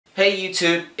Hey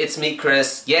YouTube, it's me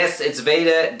Chris. Yes, it's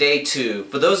VEDA Day 2.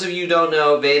 For those of you who don't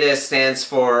know, VEDA stands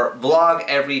for Vlog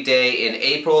Every Day in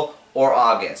April or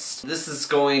August. This is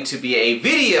going to be a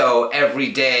video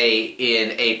every day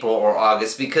in April or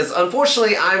August because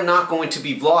unfortunately I'm not going to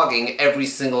be vlogging every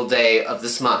single day of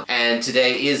this month. And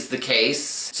today is the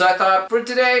case. So I thought for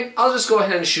today, I'll just go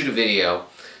ahead and shoot a video.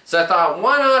 So I thought,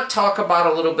 why not talk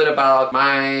about a little bit about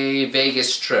my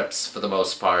Vegas trips for the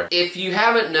most part. If you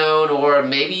haven't known, or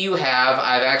maybe you have,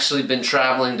 I've actually been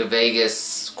traveling to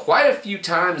Vegas quite a few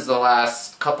times the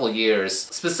last couple years.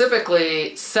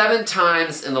 Specifically, 7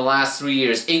 times in the last 3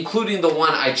 years, including the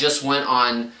one I just went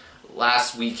on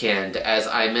last weekend, as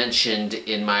I mentioned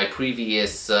in my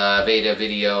previous VEDA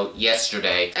video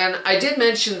yesterday. And I did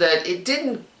mention that it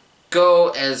didn't go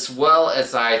as well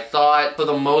as I thought. For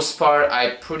the most part,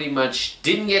 I pretty much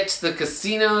didn't get to the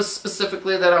casinos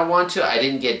specifically that I want to. I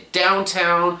didn't get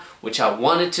downtown, which I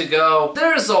wanted to go.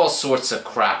 There's all sorts of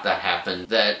crap that happened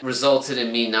that resulted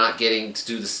in me not getting to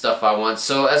do the stuff I want.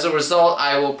 So as a result,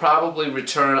 I will probably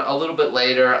return a little bit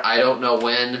later. I don't know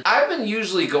when. I've been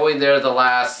usually going there the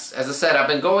last, as I said, I've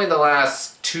been going the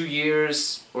last 2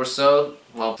 years or so.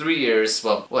 Well, 3 years,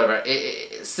 well, whatever.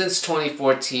 Since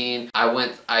 2014,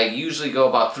 I usually go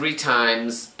about 3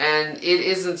 times, and it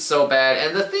isn't so bad.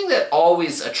 And the thing that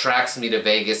always attracts me to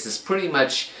Vegas is pretty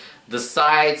much the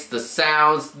sights, the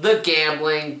sounds, the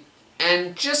gambling,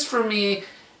 and just for me,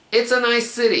 it's a nice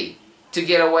city to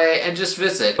get away and just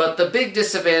visit. But the big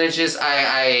disadvantage is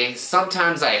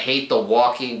sometimes I hate the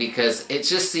walking because it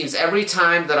just seems every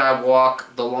time that I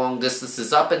walk the long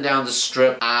distances up and down the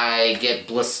strip, I get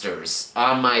blisters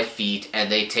on my feet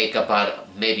and they take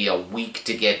about maybe a week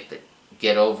to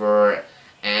get over,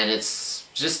 and it's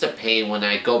just a pain when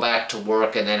I go back to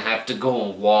work and then have to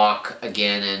go and walk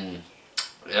again, and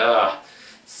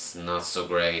it's not so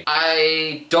great.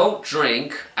 I don't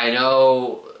drink. I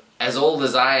know, as old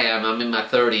as I am, I'm in my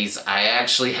 30s, I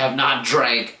actually have not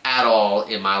drank at all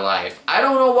in my life. I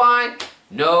don't know why.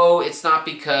 No, it's not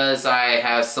because I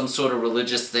have some sort of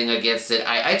religious thing against it.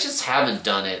 I just haven't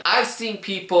done it. I've seen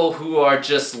people who are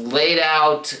just laid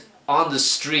out on the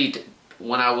street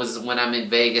when I'm in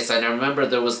Vegas, and I remember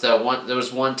there was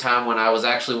one time when I was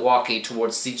actually walking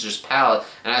towards Caesar's Palace,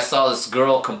 and I saw this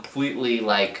girl completely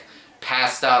like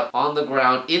passed out on the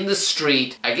ground in the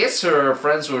street. I guess her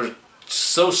friends were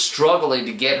so struggling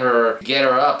to get her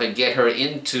up and get her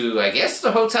into, I guess,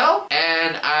 the hotel.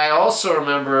 And I also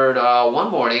remembered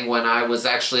one morning when I was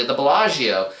actually at the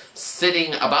Bellagio,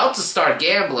 sitting about to start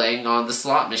gambling on the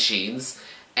slot machines,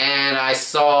 and I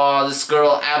saw this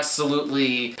girl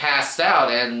absolutely passed out,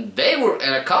 and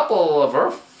a couple of her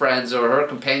friends or her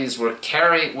companions were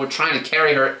trying to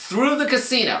carry her through the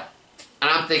casino. And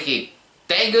I'm thinking,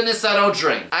 thank goodness I don't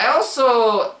drink.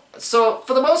 So,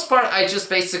 for the most part, I just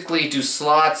basically do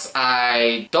slots.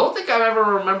 I don't think I've ever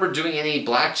remembered doing any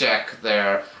blackjack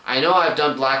there. I know I've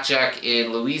done blackjack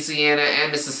in Louisiana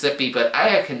and Mississippi, but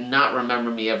I cannot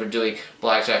remember me ever doing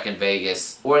blackjack in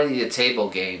Vegas or any of the table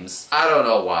games. I don't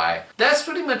know why. That's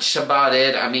pretty much about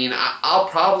it. I mean, I'll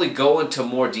probably go into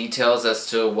more details as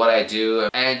to what I do,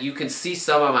 and you can see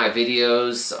some of my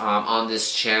videos on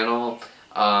this channel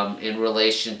in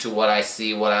relation to what I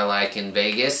see, what I like in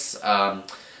Vegas.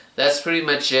 That's pretty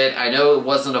much it. I know it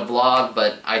wasn't a vlog,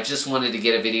 but I just wanted to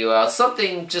get a video out.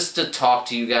 Something just to talk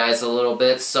to you guys a little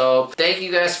bit. So, thank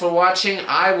you guys for watching.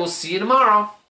 I will see you tomorrow.